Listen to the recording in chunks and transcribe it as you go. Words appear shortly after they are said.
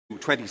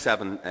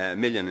27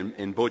 million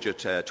in budget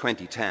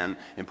 2010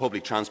 in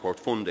public transport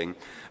funding,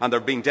 and there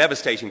have been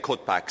devastating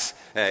cutbacks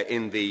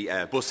in the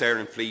bus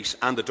Éireann fleet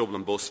and the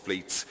Dublin bus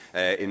fleets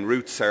in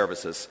route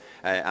services,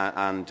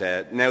 and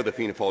now the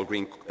Fianna Fáil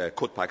Green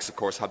cutbacks, of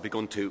course, have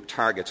begun to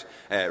target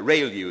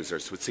rail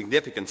users with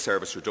significant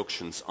service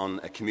reductions on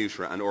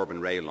commuter and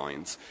urban rail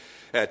lines.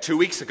 2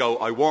 weeks ago,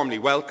 I warmly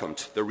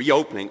welcomed the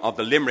reopening of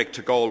the Limerick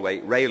to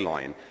Galway rail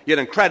line. Yet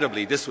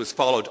incredibly, this was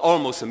followed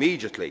almost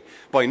immediately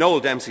by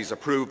Noel Dempsey's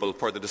approval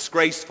for the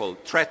disgraceful,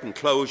 threatened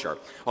closure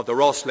of the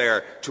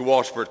Rosslare to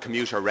Waterford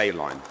commuter rail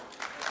line.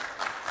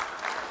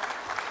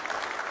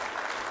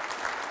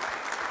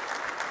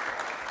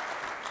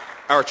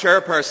 Our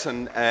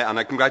chairperson, and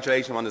I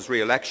congratulate him on his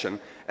re-election,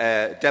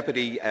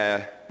 Deputy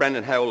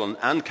Brendan Howland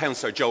and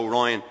Councillor Joe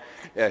Ryan,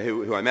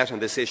 who I met on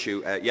this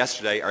issue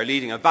yesterday, are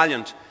leading a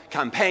valiant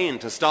campaign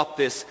to stop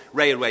this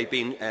railway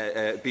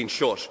being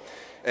shut.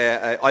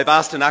 I've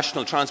asked the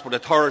National Transport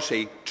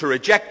Authority to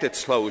reject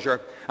its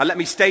closure, and let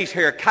me state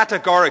here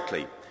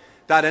categorically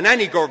that in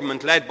any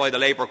government led by the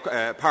Labour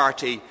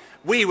Party,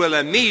 we will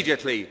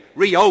immediately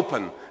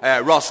reopen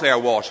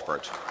Rosslare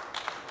Waterford.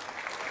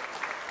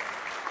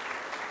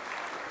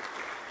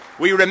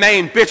 We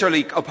remain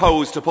bitterly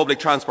opposed to public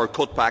transport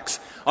cutbacks,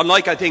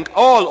 unlike, I think,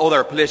 all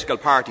other political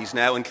parties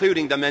now,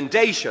 including the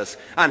mendacious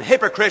and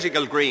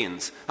hypocritical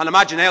Greens. And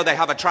imagine now they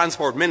have a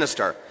transport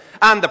minister,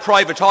 and the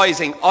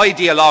privatising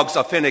ideologues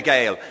of Fine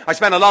Gael. I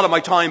spent a lot of my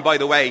time, by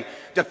the way,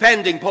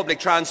 defending public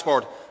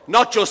transport,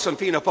 not just from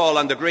Fianna Fáil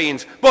and the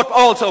Greens, but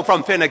also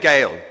from Fine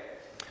Gael.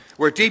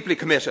 We're deeply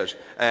committed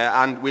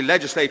and will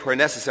legislate where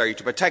necessary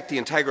to protect the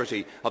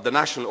integrity of the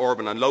national,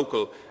 urban and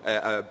local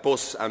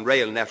bus and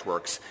rail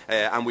networks,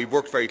 and we've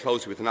worked very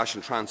closely with the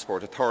National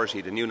Transport Authority,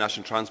 the new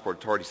National Transport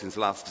Authority, since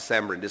last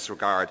December in this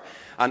regard,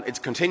 and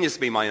it continues to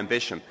be my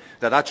ambition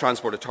that that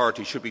Transport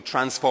Authority should be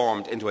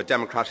transformed into a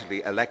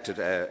democratically elected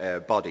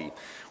body.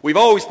 We've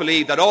always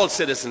believed that all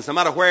citizens, no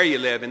matter where you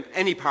live in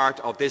any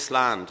part of this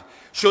land,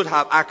 should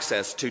have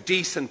access to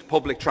decent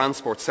public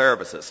transport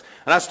services.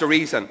 And that's the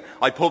reason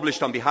I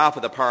published on behalf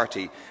of the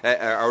party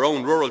our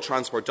own rural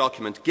transport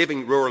document,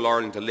 Giving Rural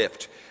Ireland a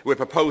Lift, with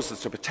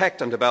proposals to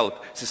protect and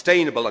develop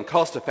sustainable and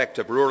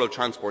cost-effective rural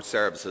transport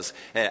services,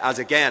 as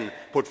again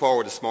put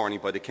forward this morning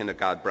by the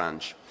Kinnegad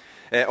branch.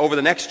 Over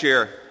the next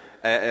year,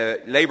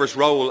 Labour's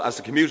role as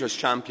the commuters'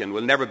 champion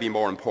will never be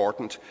more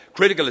important.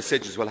 Critical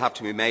decisions will have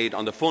to be made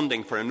on the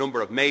funding for a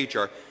number of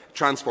major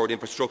transport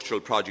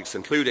infrastructural projects,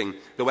 including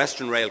the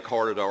Western Rail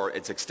Corridor,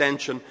 its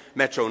extension,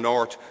 Metro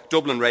North,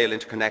 Dublin Rail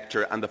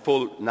Interconnector and the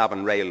full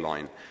Navan Rail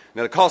Line.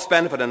 Now, the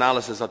cost-benefit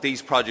analysis of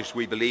these projects,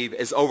 we believe,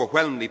 is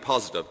overwhelmingly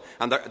positive,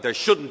 and there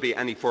shouldn't be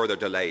any further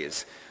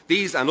delays.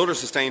 These and other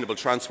sustainable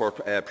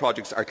transport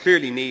projects are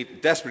clearly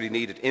desperately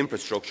needed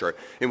infrastructure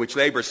in which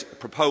Labour's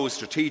proposed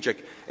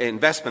strategic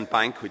investment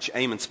bank, which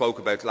Eamon spoke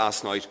about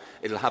last night,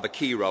 will have a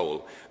key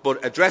role.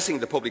 But addressing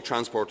the public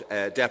transport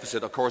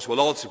deficit, of course, will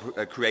also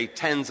create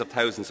tens of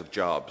thousands of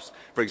jobs.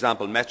 For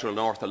example, Metro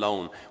North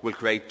alone will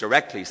create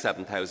directly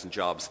 7,000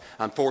 jobs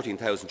and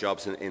 14,000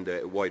 jobs in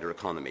the wider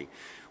economy.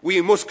 We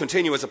must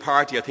continue as a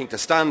party, I think, to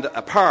stand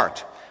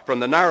apart from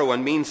the narrow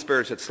and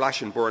mean-spirited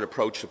slash-and-burn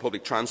approach to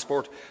public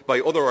transport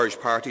by other Irish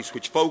parties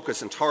which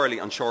focus entirely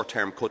on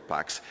short-term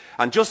cutbacks.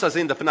 And just as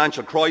in the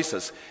financial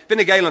crisis,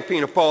 Fine Gael and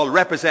Fianna Fáil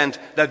represent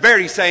the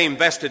very same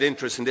vested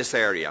interests in this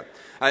area.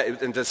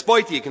 And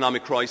despite the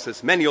economic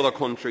crisis, many other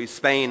countries,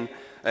 Spain,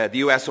 the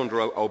US under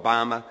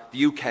Obama,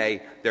 the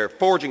UK, they're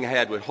forging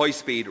ahead with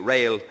high-speed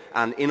rail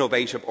and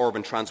innovative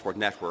urban transport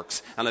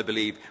networks, and I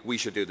believe we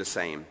should do the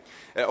same.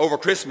 Over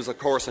Christmas, of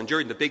course, and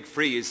during the big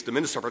freeze, the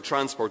Minister for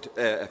Transport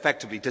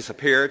effectively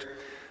disappeared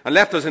and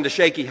left us in the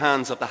shaky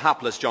hands of the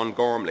hapless John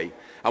Gormley.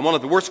 And one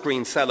of the worst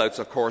Green sellouts,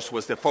 of course,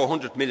 was the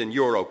 €400 million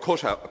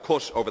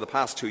cut over the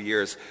past 2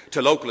 years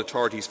to local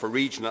authorities for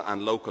regional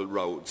and local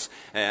roads.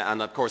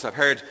 And, of course, I've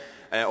heard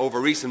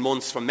over recent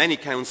months from many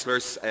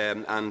councillors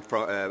and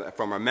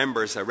from our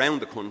members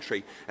around the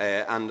country,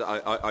 and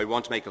I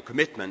want to make a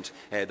commitment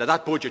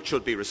that budget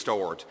should be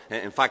restored.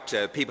 In fact,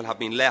 people have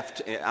been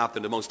left after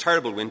the most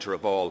terrible winter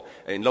of all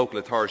in local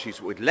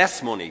authorities with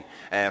less money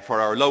for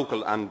our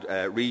local and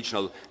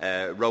regional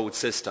road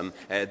system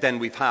than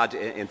we've had,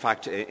 in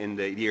fact, in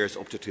the years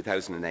up to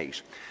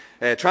 2008.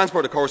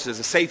 Transport, of course, is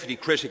a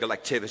safety-critical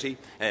activity,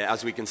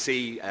 as we can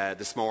see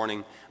this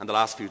morning and the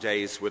last few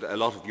days with a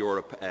lot of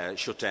Europe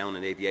shut down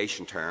in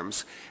aviation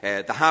terms.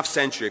 The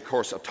half-century, of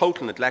course, of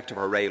total neglect of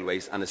our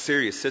railways and a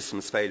serious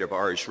systems failure by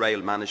Irish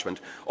rail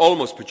management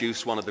almost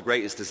produced one of the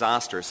greatest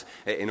disasters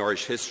in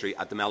Irish history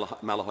at the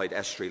Malahide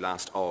Estuary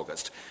last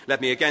August.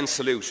 Let me again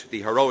salute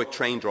the heroic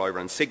train driver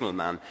and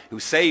signalman who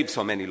saved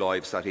so many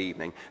lives that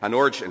evening, and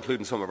urge,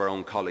 including some of our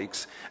own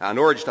colleagues, and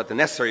urge that the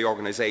necessary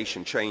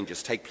organisation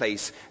changes take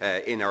place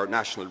in our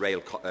national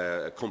rail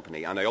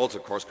company. And I also,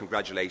 of course,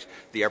 congratulate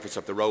the efforts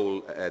of the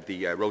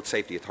Road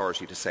Safety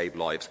Authority to save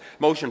lives.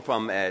 Motion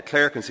from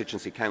Clare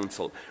Constituency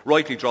Council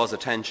rightly draws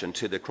attention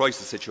to the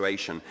crisis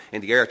situation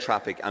in the air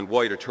traffic and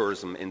wider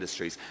tourism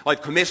industries.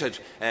 I've committed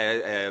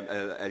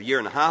a year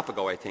and a half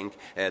ago, I think,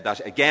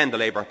 that again the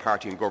Labour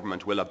Party in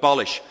government will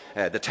abolish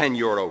the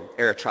 €10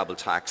 air travel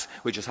tax,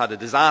 which has had a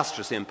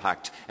disastrous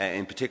impact,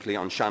 in particularly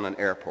on Shannon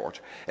Airport.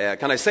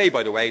 Can I say,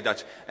 by the way,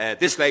 that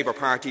this Labour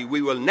Party,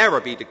 we will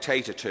never be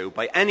dictated to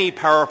by any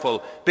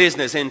powerful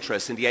business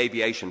interests in the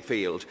aviation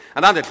field,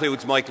 and that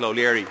includes Michael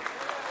O'Leary.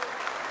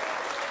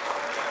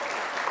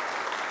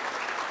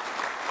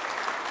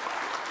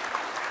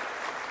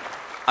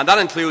 And that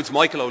includes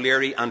Michael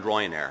O'Leary and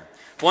Ryanair.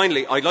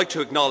 Finally, I'd like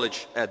to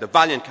acknowledge the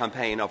valiant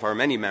campaign of our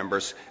many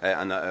members,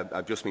 and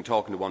I've just been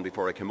talking to one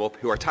before I came up,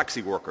 who are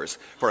taxi workers,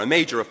 for a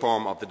major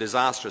reform of the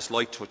disastrous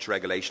light touch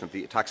regulation of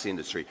the taxi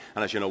industry.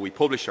 And as you know, we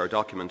published our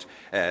document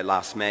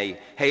last May,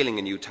 hailing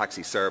a new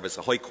taxi service,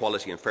 a high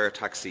quality and fair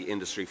taxi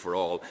industry for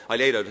all. I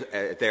laid out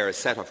there a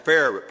set of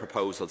fair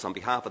proposals on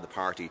behalf of the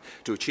party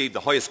to achieve the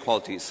highest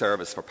quality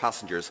service for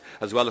passengers,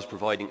 as well as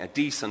providing a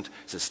decent,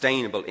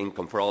 sustainable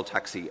income for all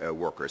taxi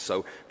workers.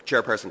 So,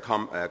 Chairperson,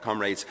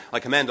 comrades, I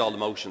commend all the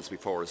motions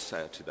before us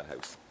to the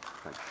House.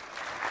 Thank you.